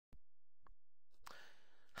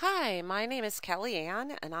Hi, my name is Kelly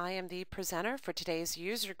Ann, and I am the presenter for today's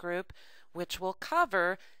user group, which will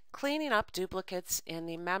cover cleaning up duplicates in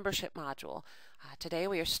the membership module. Today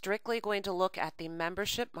we are strictly going to look at the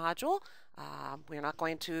membership module. We're not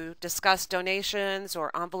going to discuss donations or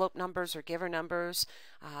envelope numbers or giver numbers.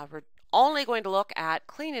 We're only going to look at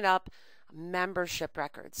cleaning up membership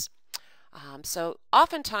records. So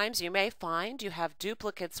oftentimes you may find you have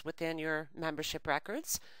duplicates within your membership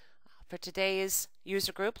records. For today's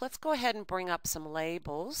user group, let's go ahead and bring up some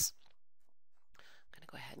labels. I'm going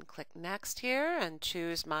to go ahead and click Next here and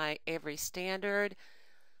choose my Avery Standard.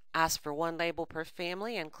 Ask for one label per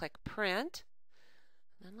family and click Print.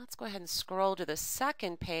 Then let's go ahead and scroll to the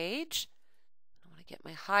second page. I want to get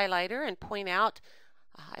my highlighter and point out,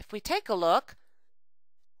 if we take a look,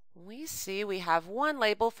 we see we have one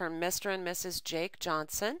label for Mr. and Mrs. Jake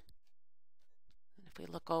Johnson. If we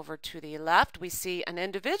look over to the left, we see an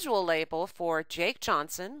individual label for Jake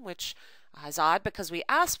Johnson, which is odd because we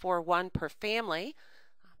asked for one per family.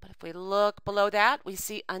 But if we look below that, we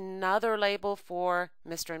see another label for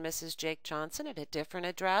Mr. and Mrs. Jake Johnson at a different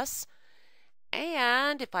address.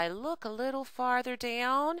 And if I look a little farther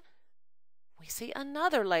down, we see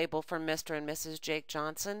another label for Mr. and Mrs. Jake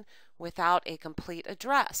Johnson without a complete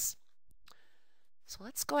address. So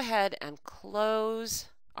let's go ahead and close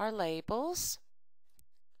our labels.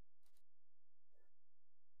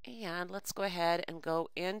 And let's go ahead and go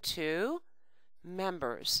into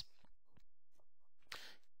members.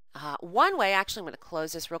 One way, actually I'm going to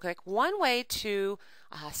close this real quick, one way to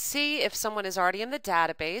see if someone is already in the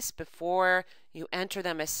database before you enter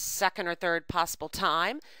them a second or third possible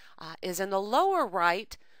time is in the lower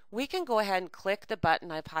right. We can go ahead and click the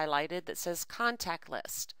button I've highlighted that says Contact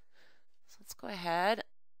List. So let's go ahead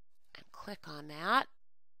and click on that.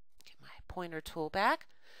 Get my pointer tool back.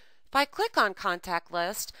 If I click on Contact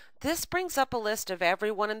List, this brings up a list of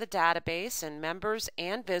everyone in the database and members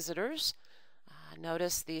and visitors.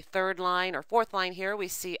 Notice the third line or fourth line here, we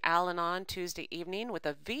see Al-Anon Tuesday evening with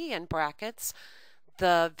a V in brackets.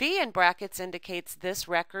 The V in brackets indicates this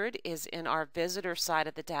record is in our visitor side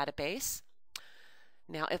of the database.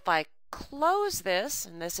 Now if I close this,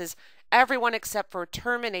 and this is everyone except for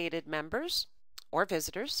terminated members or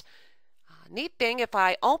visitors. Neat thing, if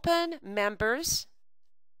I open members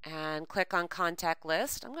and click on Contact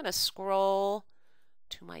List, I'm going to scroll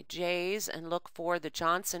to my J's and look for the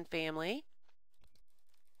Johnson family.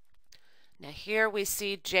 Now here we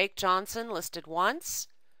see Jake Johnson listed once,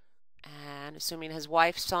 and assuming his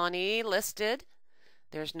wife Sawnee listed.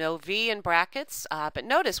 There's no V in brackets, but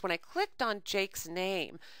notice when I clicked on Jake's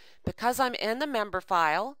name, because I'm in the member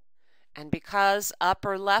file, and because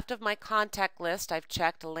upper left of my contact list I've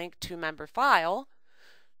checked Link to Member File,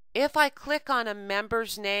 if I click on a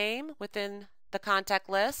member's name within the contact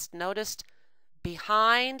list, notice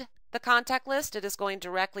behind the contact list it is going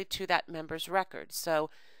directly to that member's record. So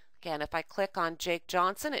again, if I click on Jake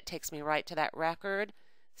Johnson, it takes me right to that record.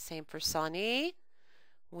 Same for Sawnee.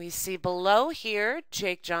 We see below here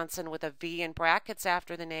Jake Johnson with a V in brackets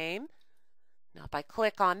after the name. Now if I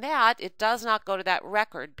click on that, it does not go to that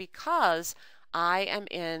record because I am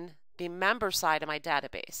in the member side of my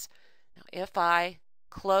database. Now if I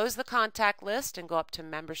close the contact list and go up to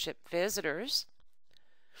Membership Visitors,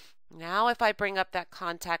 now if I bring up that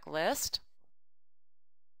contact list,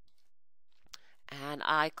 and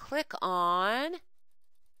I click on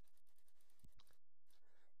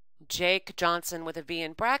Jake Johnson with a V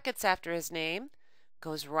in brackets after his name,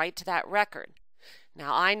 goes right to that record.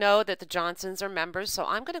 Now I know that the Johnsons are members, so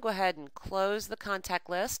I'm going to go ahead and close the contact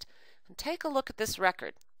list and take a look at this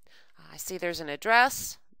record. I see there's an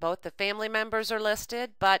address, both the family members are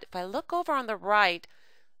listed, but if I look over on the right,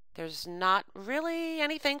 there's not really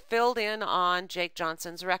anything filled in on Jake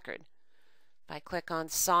Johnson's record. I click on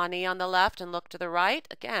Sawnee on the left and look to the right,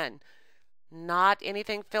 again, not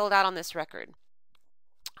anything filled out on this record.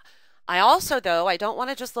 I also, though, I don't want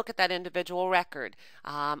to just look at that individual record.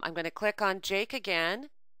 I'm going to click on Jake again,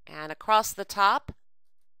 and across the top,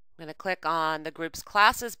 I'm going to click on the Groups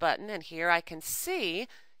Classes button, and here I can see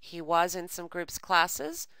he was in some Groups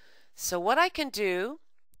Classes. So what I can do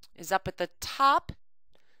is up at the top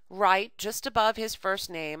right, just above his first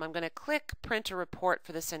name, I'm going to click Print a Report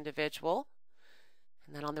for this individual.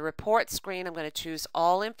 And then on the report screen, I'm going to choose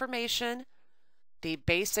All Information, the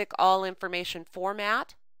basic All Information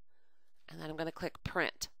format, and then I'm going to click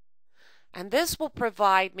Print. And this will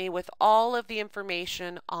provide me with all of the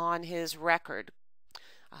information on his record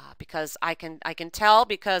because I can tell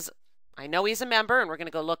because I know he's a member, and we're going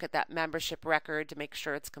to go look at that membership record to make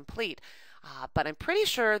sure it's complete. But I'm pretty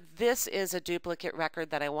sure this is a duplicate record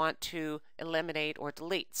that I want to eliminate or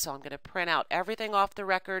delete. So I'm going to print out everything off the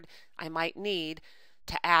record I might need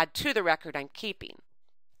to add to the record I'm keeping.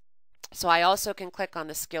 So I also can click on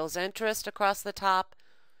the skills interest across the top,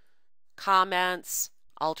 comments,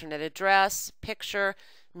 alternate address, picture,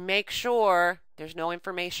 make sure there's no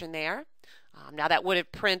information there. Now that would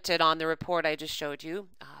have printed on the report I just showed you,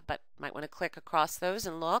 but might want to click across those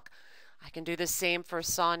and look. I can do the same for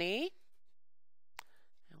Sawney.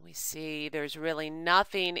 And we see there's really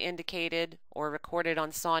nothing indicated or recorded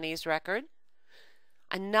on Sawney's record.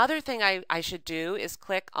 Another thing I should do is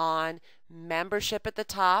click on membership at the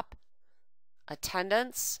top,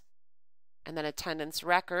 attendance, and then attendance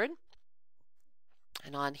record.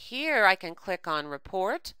 And on here I can click on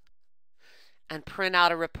report and print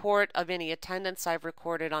out a report of any attendance I've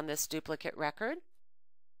recorded on this duplicate record.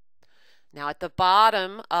 Now at the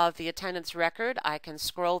bottom of the attendance record I can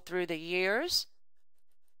scroll through the years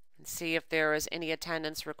and see if there is any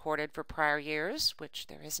attendance recorded for prior years, which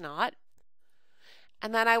there is not.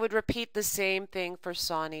 And then I would repeat the same thing for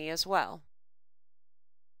Sawney as well.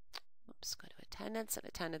 Oops, go to attendance and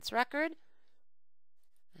attendance record.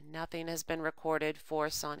 And nothing has been recorded for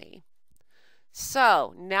Sawney.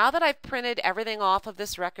 So now that I've printed everything off of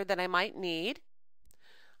this record that I might need,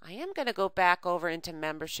 I am going to go back over into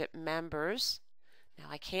membership members. Now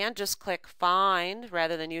I can just click find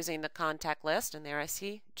rather than using the contact list, and there I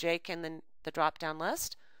see Jake in the drop-down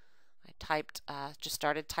list. I just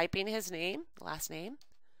started typing his name, last name.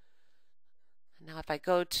 Now if I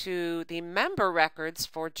go to the member records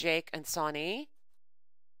for Jake and Sawney,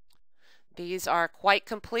 these are quite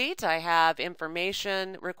complete. I have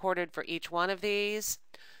information recorded for each one of these.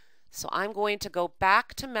 So I'm going to go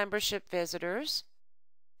back to membership visitors.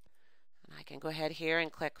 And I can go ahead here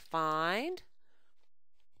and click find.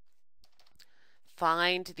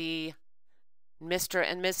 Find the Mr.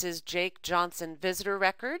 and Mrs. Jake Johnson visitor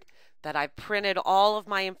record that I've printed all of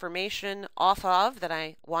my information off of that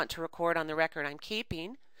I want to record on the record I'm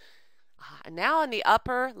keeping. Now in the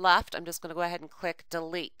upper left, I'm just going to go ahead and click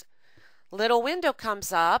delete. Little window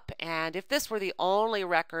comes up, and if this were the only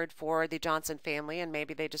record for the Johnson family and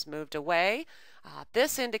maybe they just moved away,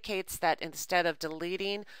 this indicates that instead of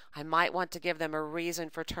deleting, I might want to give them a reason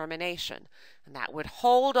for termination. And that would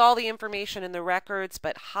hold all the information in the records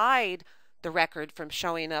but hide the record from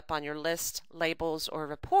showing up on your list, labels, or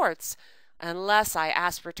reports unless I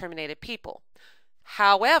ask for terminated people.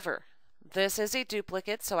 However, this is a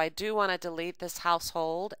duplicate, so I do want to delete this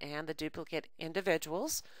household and the duplicate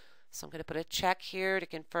individuals. So I'm going to put a check here to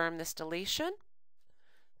confirm this deletion.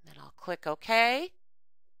 Then I'll click OK.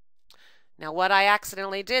 Now what I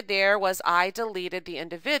accidentally did there was I deleted the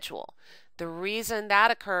individual. The reason that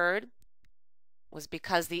occurred was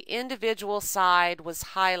because the individual side was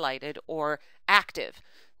highlighted or active.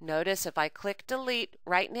 Notice if I click delete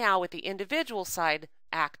right now with the individual side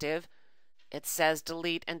active, it says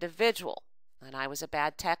delete individual. And I was a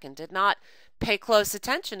bad tech and did not pay close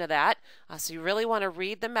attention to that. So you really want to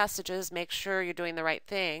read the messages, make sure you're doing the right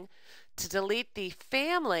thing. To delete the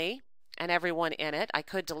family and everyone in it, I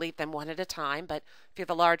could delete them one at a time, but if you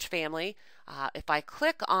have a large family, if I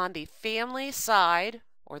click on the family side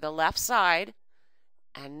or the left side,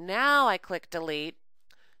 and now I click delete,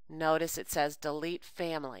 notice it says delete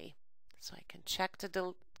family. So I can check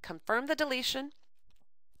to confirm the deletion,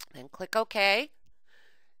 then click OK.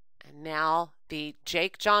 And now the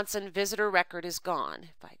Jake Johnson visitor record is gone.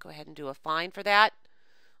 If I go ahead and do a find for that,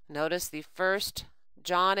 notice the first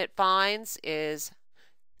John it finds is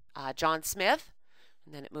John Smith,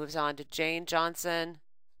 and then it moves on to Jane Johnson,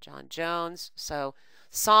 John Jones. So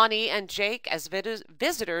Sawney and Jake as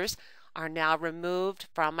visitors are now removed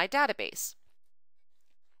from my database.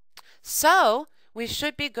 So we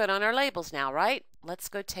should be good on our labels now, right? Let's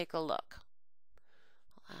go take a look.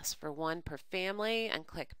 I'll ask for one per family and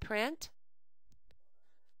click print.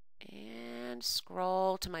 And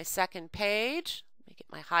scroll to my second page. Let me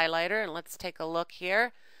get my highlighter and let's take a look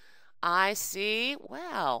here. I see,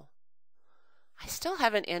 wow, I still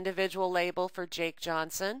have an individual label for Jake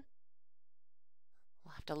Johnson.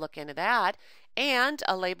 We'll have to look into that. And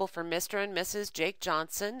a label for Mr. and Mrs. Jake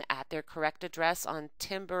Johnson at their correct address on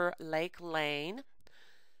Timber Lake Lane.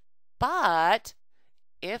 But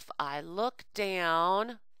if I look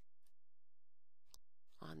down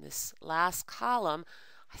on this last column,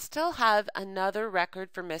 I still have another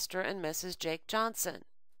record for Mr. and Mrs. Jake Johnson.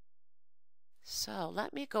 So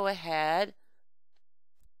let me go ahead.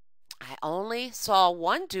 I only saw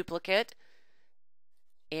one duplicate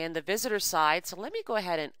in the visitor side, so let me go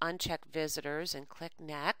ahead and uncheck visitors and click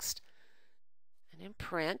next and then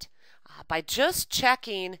print. By just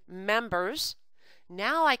checking members,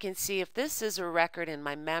 now I can see if this is a record in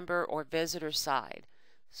my member or visitor side.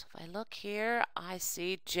 So if I look here, I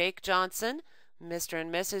see Jake Johnson, Mr.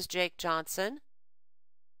 and Mrs. Jake Johnson.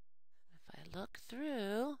 If I look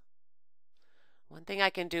through, one thing I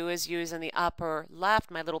can do is use in the upper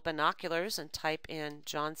left my little binoculars and type in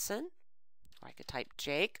Johnson, or I could type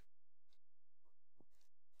Jake.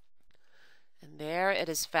 And there it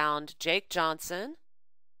is found Jake Johnson,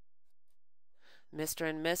 Mr.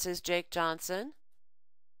 and Mrs. Jake Johnson,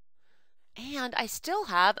 and I still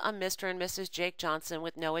have a Mr. and Mrs. Jake Johnson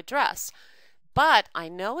with no address. But I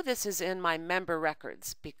know this is in my member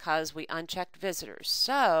records because we unchecked visitors.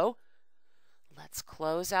 So let's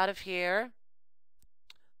close out of here.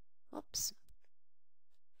 Oops.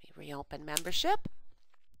 Let me reopen membership.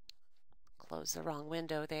 Close the wrong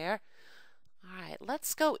window there. All right,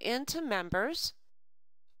 let's go into members.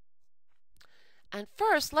 And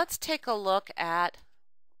first, let's take a look at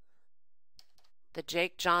the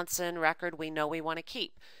Jake Johnson record we know we want to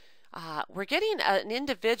keep. We're getting an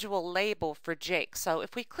individual label for Jake. So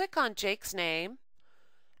if we click on Jake's name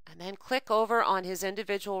and then click over on his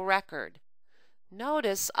individual record,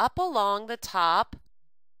 notice up along the top,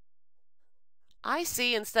 I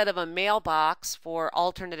see instead of a mailbox for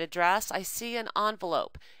alternate address, I see an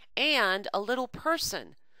envelope and a little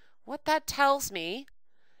person. What that tells me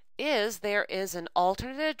is there is an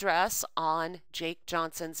alternate address on Jake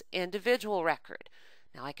Johnson's individual record.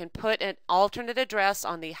 Now I can put an alternate address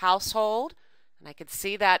on the household, and I can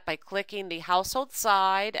see that by clicking the household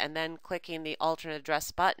side and then clicking the alternate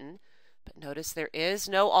address button. But notice there is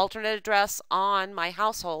no alternate address on my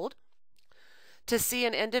household. To see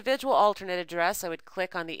an individual alternate address, I would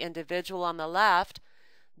click on the individual on the left,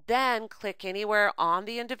 then click anywhere on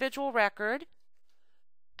the individual record,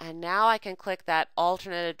 and now I can click that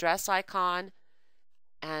alternate address icon,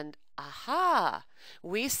 and aha,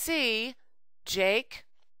 we see Jake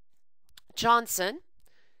Johnson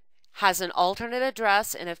has an alternate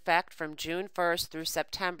address in effect from June 1st through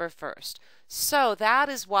September 1st. So that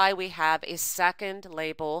is why we have a second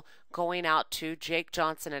label going out to Jake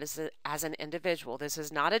Johnson as an individual. This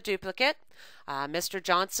is not a duplicate. Mr.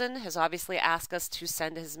 Johnson has obviously asked us to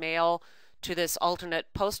send his mail to this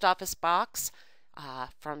alternate post office box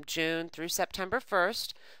from June through September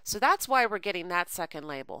 1st. So that's why we're getting that second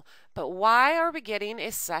label. But why are we getting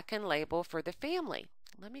a second label for the family?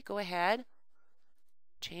 Let me go ahead,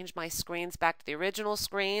 change my screens back to the original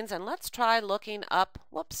screens, and let's try looking up.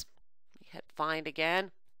 Whoops, let me hit find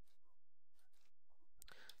again.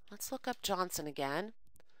 Let's look up Johnson again.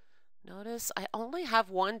 Notice I only have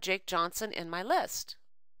one Jake Johnson in my list.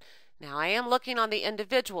 Now I am looking on the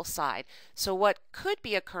individual side, so what could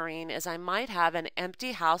be occurring is I might have an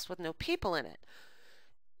empty house with no people in it.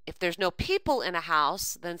 If there's no people in a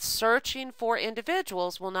house, then searching for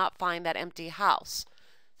individuals will not find that empty house.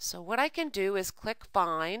 So what I can do is click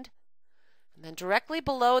find, and then directly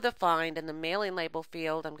below the find in the mailing label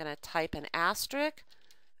field, I'm going to type an asterisk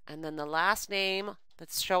and then the last name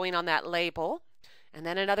that's showing on that label, and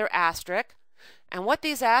then another asterisk. And what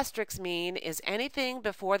these asterisks mean is anything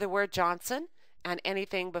before the word Johnson and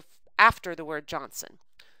anything after the word Johnson.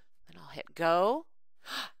 Then I'll hit go.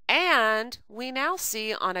 And we now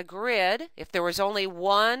see on a grid, if there was only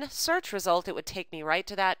one search result, it would take me right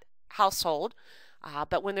to that household.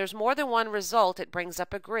 But when there's more than one result, it brings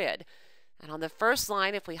up a grid. And on the first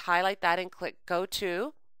line, if we highlight that and click go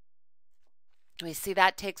to, we see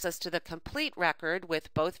that takes us to the complete record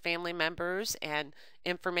with both family members and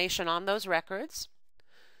information on those records.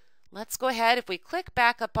 Let's go ahead, if we click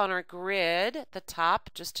back up on our grid at the top,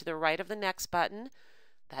 just to the right of the next button,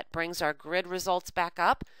 that brings our grid results back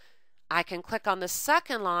up. I can click on the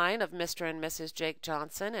second line of Mr. and Mrs. Jake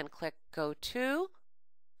Johnson and click go to.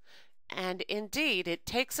 And indeed, it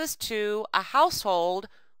takes us to a household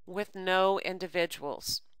with no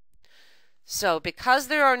individuals. So because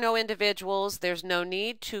there are no individuals, there's no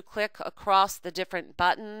need to click across the different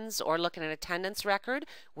buttons or look at an attendance record.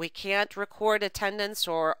 We can't record attendance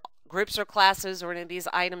or groups or classes or any of these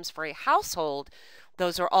items for a household.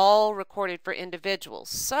 Those are all recorded for individuals.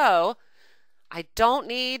 So I don't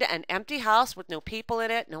need an empty house with no people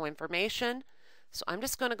in it, no information. So I'm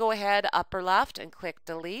just going to go ahead upper left and click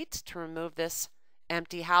delete to remove this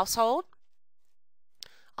empty household.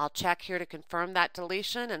 I'll check here to confirm that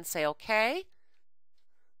deletion and say OK.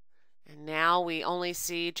 And now we only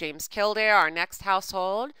see James Kildare, our next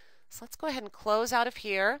household. So let's go ahead and close out of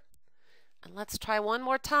here. And let's try one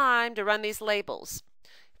more time to run these labels.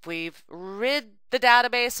 If we've rid the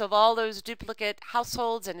database of all those duplicate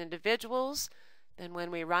households and individuals, then when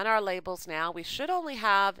we run our labels now, we should only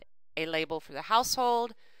have a label for the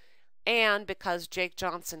household And because Jake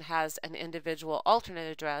Johnson has an individual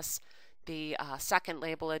alternate address, the second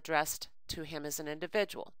label addressed to him as an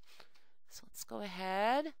individual. So let's go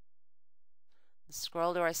ahead and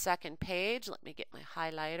scroll to our second page. Let me get my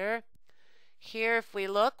highlighter. Here, if we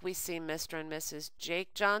look, we see Mr. and Mrs.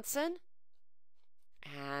 Jake Johnson.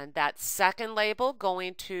 And that second label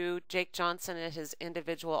going to Jake Johnson at his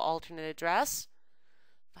individual alternate address.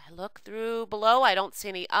 If I look through below, I don't see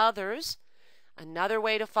any others. Another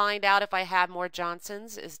way to find out if I have more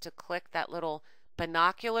Johnsons is to click that little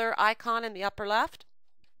binocular icon in the upper left.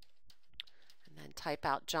 And then type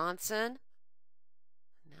out Johnson.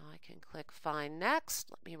 Now I can click Find Next.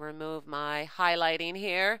 Let me remove my highlighting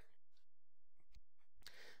here.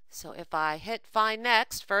 So if I hit Find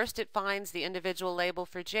Next, first it finds the individual label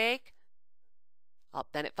for Jake.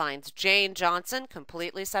 Then it finds Jane Johnson,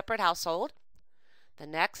 completely separate household. The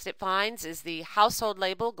next it finds is the household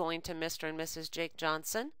label going to Mr. and Mrs. Jake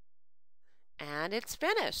Johnson. And it's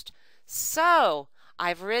finished. So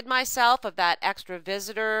I've rid myself of that extra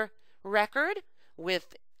visitor record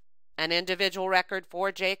with an individual record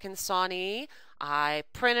for Jake and Sawnee. I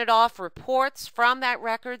printed off reports from that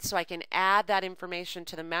record so I can add that information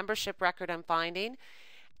to the membership record I'm finding.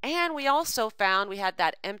 And we also found we had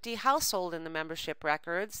that empty household in the membership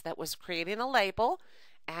records that was creating a label,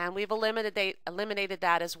 and we've eliminated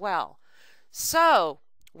that as well. So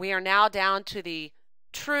we are now down to the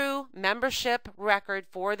true membership record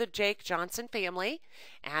for the Jake Johnson family,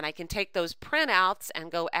 and I can take those printouts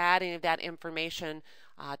and go add any of that information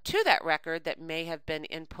to that record that may have been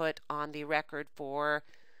input on the record for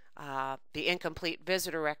the incomplete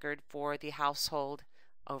visitor record for the household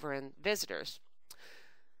over in visitors.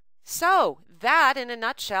 So that, in a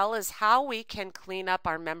nutshell, is how we can clean up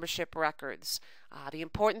our membership records. The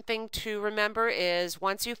important thing to remember is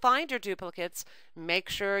once you find your duplicates, make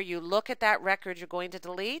sure you look at that record you're going to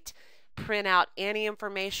delete, print out any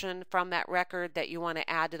information from that record that you want to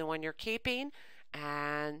add to the one you're keeping,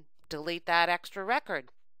 and delete that extra record.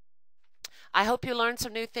 I hope you learned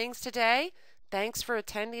some new things today. Thanks for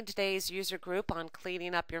attending today's user group on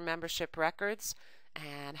cleaning up your membership records,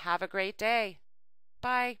 and have a great day.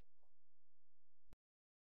 Bye.